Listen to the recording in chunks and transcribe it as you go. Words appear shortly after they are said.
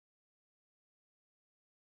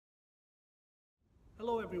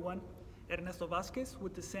Hello everyone, Ernesto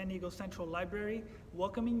with the San Diego Central Library,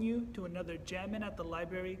 welcoming you to another Jammin' at the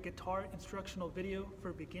Library guitar instructional video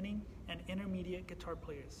for beginning and intermediate guitar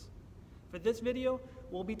players. For this video,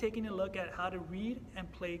 we'll be taking a look at how to read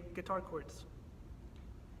and play guitar chords.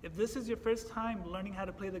 If this is your first time learning how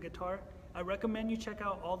to play the guitar, I recommend you check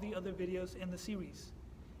out all the other videos in the series.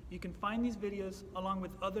 You can find these videos along with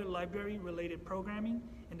other library-related programming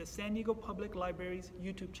in the San Diego Public Library's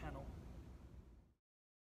YouTube channel.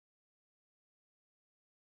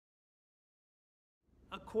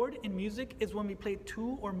 A chord in music is when we play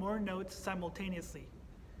two or more notes simultaneously.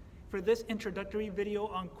 For this introductory video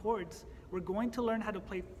on chords, we're going to learn how to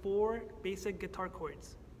play 4 basic guitar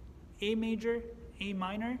chords: A major, A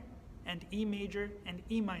minor, and E major and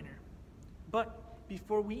E minor. But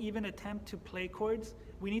before we even attempt to play chords,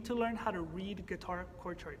 we need to learn how to read guitar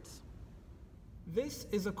chord charts. This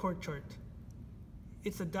is a chord chart.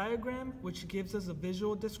 It's a diagram which gives us a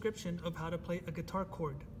visual description of how to play a guitar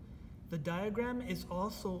chord. The diagram is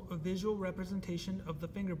also a visual representation of the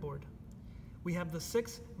fingerboard. We have the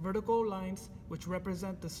 6 vertical lines which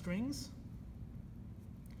represent the strings.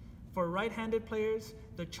 For right-handed players,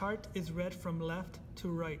 the chart is read from left to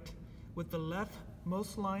right, with the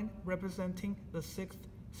leftmost line representing the 6th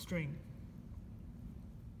string.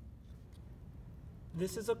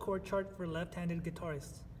 This is a chord chart for left-handed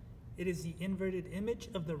guitarists. It is the inverted image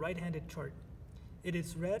of the right-handed chart. It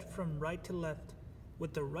is read from right to left,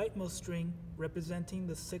 with the rightmost string representing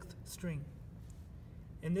the 6th string.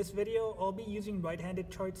 In this video, I'll be using right-handed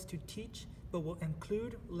charts to teach, but will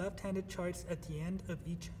include left-handed charts at the end of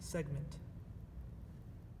each segment.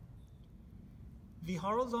 The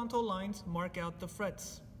horizontal lines mark out the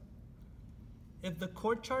frets. If the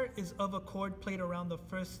chord chart is of a chord played around the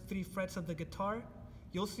first 3 frets of the guitar,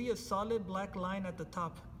 you'll see a solid black line at the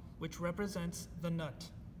top, which represents the nut.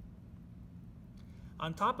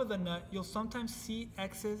 On top of the nut, you'll sometimes see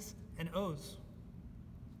X's and O's.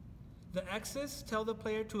 The X's tell the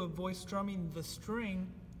player to avoid strumming the string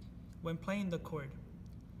when playing the chord.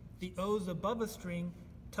 The O's above a string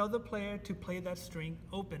tell the player to play that string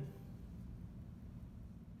open.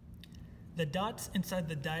 The dots inside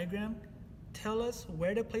the diagram tell us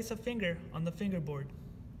where to place a finger on the fingerboard.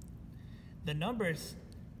 The numbers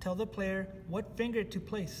tell the player what finger to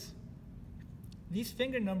place. These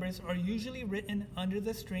finger numbers are usually written under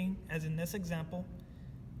the string, as in this example,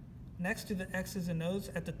 next to the X's and O's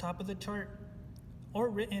at the top of the chart, or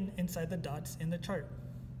written inside the dots in the chart.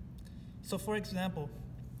 So for example,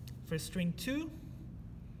 for string 2,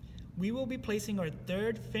 we will be placing our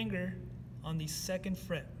 3rd finger on the 2nd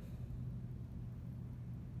fret.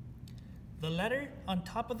 The letter on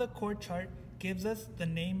top of the chord chart gives us the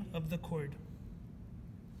name of the chord.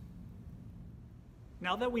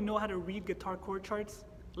 Now that we know how to read guitar chord charts,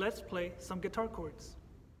 let's play some guitar chords.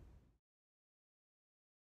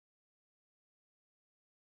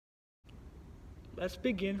 Let's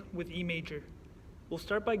begin with E major. We'll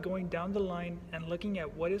start by going down the line and looking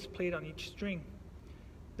at what is played on each string.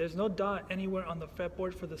 There's no dot anywhere on the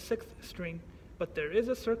fretboard for the 6th string, but there is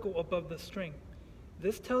a circle above the string.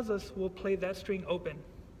 This tells us we'll play that string open.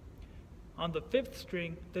 On the 5th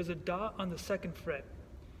string, there's a dot on the 2nd fret,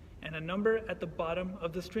 and a number at the bottom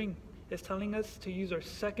of the string is telling us to use our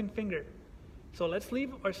 2nd finger. So let's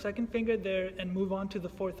leave our 2nd finger there and move on to the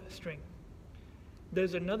 4th string.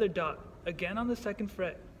 There's another dot, again on the 2nd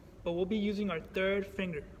fret, but we'll be using our 3rd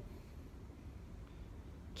finger.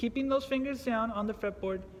 Keeping those fingers down on the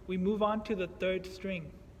fretboard, we move on to the 3rd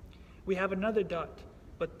string. We have another dot,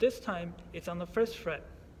 but this time it's on the 1st fret.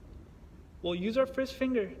 We'll use our 1st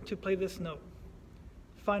finger to play this note.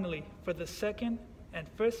 Finally, for the 2nd and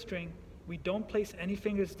 1st string, we don't place any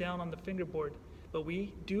fingers down on the fingerboard, but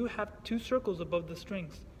we do have 2 circles above the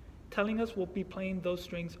strings, telling us we'll be playing those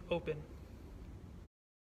strings open.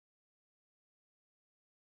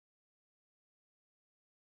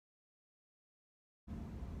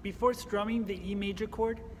 Before strumming the E major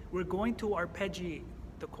chord, we're going to arpeggiate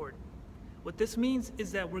the chord. What this means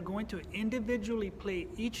is that we're going to individually play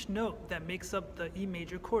each note that makes up the E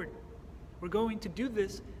major chord. We're going to do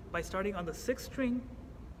this by starting on the 6th string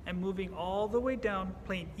and moving all the way down,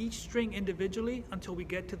 playing each string individually until we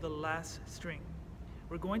get to the last string.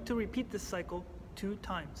 We're going to repeat this cycle 2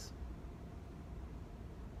 times.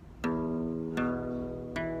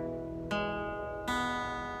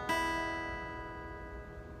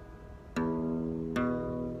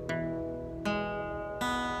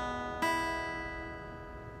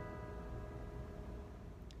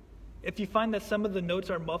 If you find that some of the notes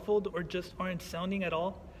are muffled or just aren't sounding at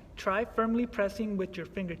all, try firmly pressing with your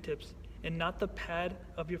fingertips and not the pad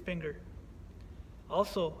of your finger.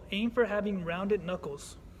 Also, aim for having rounded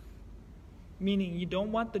knuckles, meaning you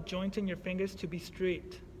don't want the joints in your fingers to be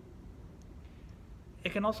straight.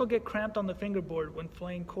 It can also get cramped on the fingerboard when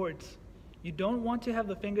playing chords. You don't want to have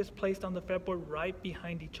the fingers placed on the fretboard right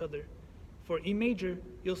behind each other. For E major,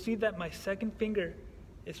 you'll see that my second finger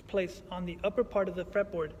is placed on the upper part of the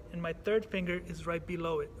fretboard and my third finger is right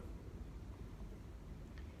below it.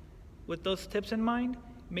 With those tips in mind,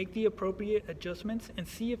 make the appropriate adjustments and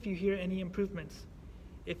see if you hear any improvements.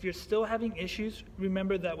 If you're still having issues,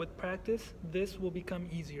 remember that with practice, this will become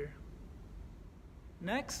easier.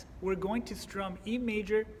 Next, we're going to strum E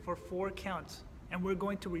major for 4 counts, and we're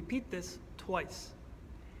going to repeat this twice.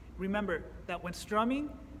 Remember that when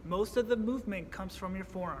strumming, most of the movement comes from your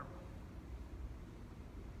forearm.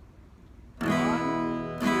 1,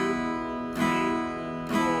 2, 3,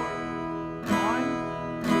 4. 1,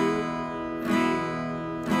 2, 3,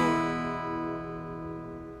 4.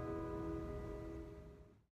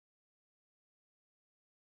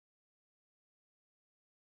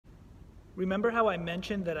 Remember how I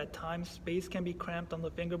mentioned that at times space can be cramped on the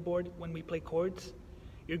fingerboard when we play chords?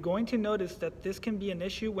 You're going to notice that this can be an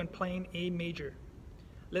issue when playing A major.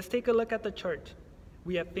 Let's take a look at the chart.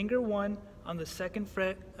 We have finger 1 on the 2nd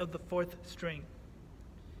fret of the 4th string,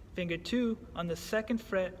 finger 2 on the 2nd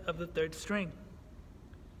fret of the 3rd string,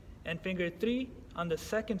 and finger 3 on the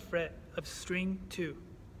 2nd fret of string 2.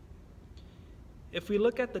 If we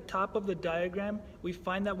look at the top of the diagram, we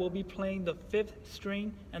find that we'll be playing the 5th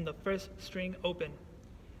string and the 1st string open.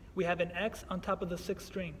 We have an X on top of the 6th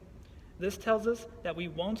string. This tells us that we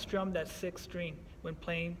won't strum that 6th string when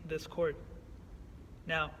playing this chord.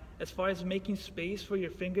 Now, as far as making space for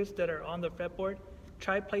your fingers that are on the fretboard,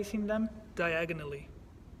 try placing them diagonally.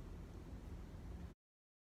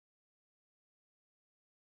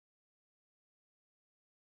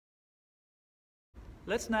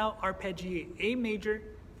 Let's now arpeggiate A major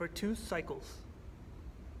for 2 cycles.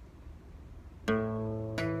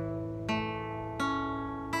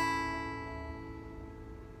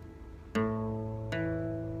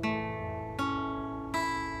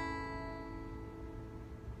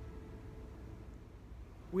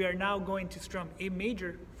 We are now going to strum A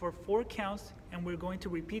major for 4 counts, and we're going to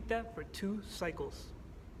repeat that for 2 cycles.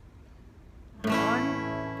 1,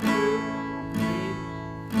 2, 3,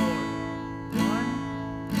 4. 1,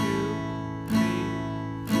 2, 3,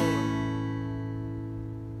 4.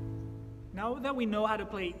 Now that we know how to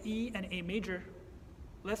play E and A major,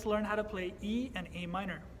 let's learn how to play E and A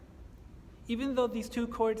minor. Even though these 2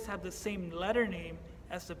 chords have the same letter name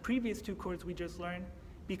as the previous 2 chords we just learned,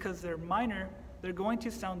 because they're minor, they're going to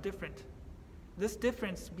sound different. This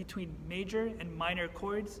difference between major and minor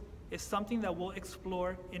chords is something that we'll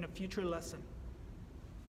explore in a future lesson.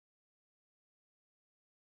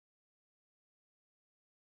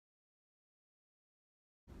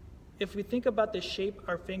 If we think about the shape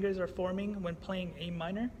our fingers are forming when playing A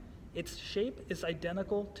minor, its shape is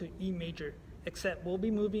identical to E major, except we'll be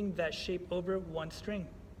moving that shape over 1 string.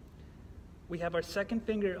 We have our 2nd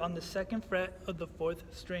finger on the 2nd fret of the 4th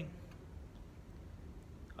string.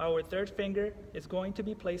 Our 3rd finger is going to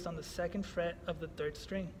be placed on the 2nd fret of the 3rd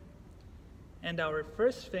string. And our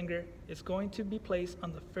 1st finger is going to be placed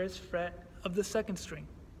on the 1st fret of the 2nd string.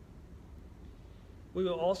 We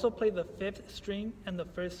will also play the 5th string and the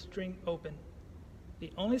 1st string open.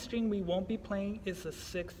 The only string we won't be playing is the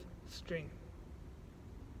 6th string.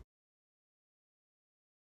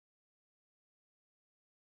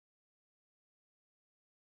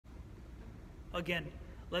 Again,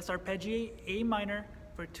 let's arpeggiate A minor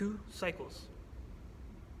for 2 cycles.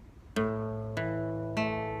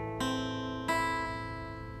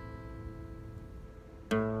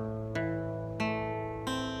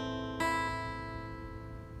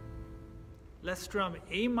 Let's strum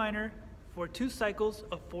A minor for 2 cycles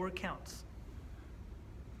of 4 counts.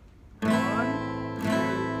 1, 2,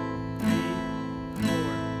 3, 4.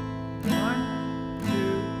 1, 2,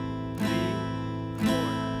 3, 4.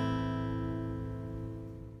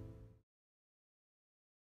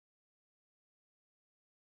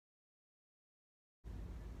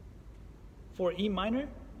 For E minor,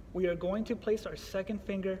 we are going to place our 2nd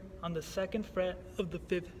finger on the 2nd fret of the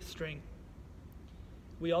 5th string.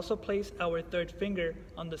 We also place our 3rd finger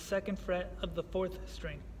on the 2nd fret of the 4th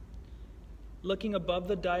string. Looking above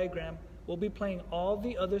the diagram, we'll be playing all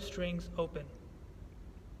the other strings open.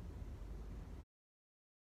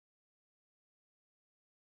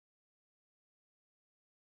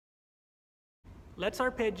 Let's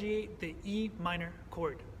arpeggiate the E minor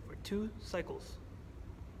chord for 2 cycles.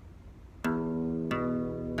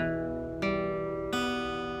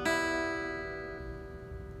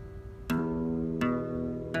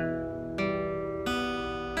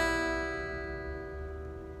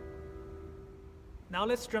 Now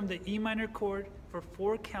let's strum the E minor chord for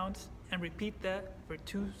 4 counts and repeat that for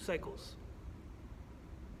 2 cycles.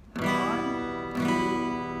 1,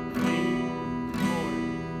 2, 3, 4.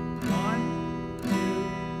 1, 2,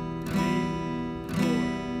 3, 4.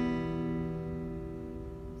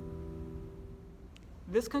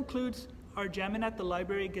 This concludes our Jammin' at the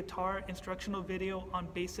Library guitar instructional video on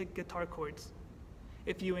basic guitar chords.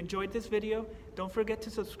 If you enjoyed this video, don't forget to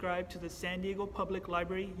subscribe to the San Diego Public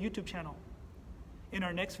Library YouTube channel. In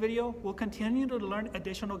our next video, we'll continue to learn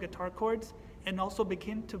additional guitar chords and also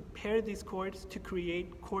begin to pair these chords to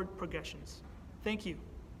create chord progressions. Thank you.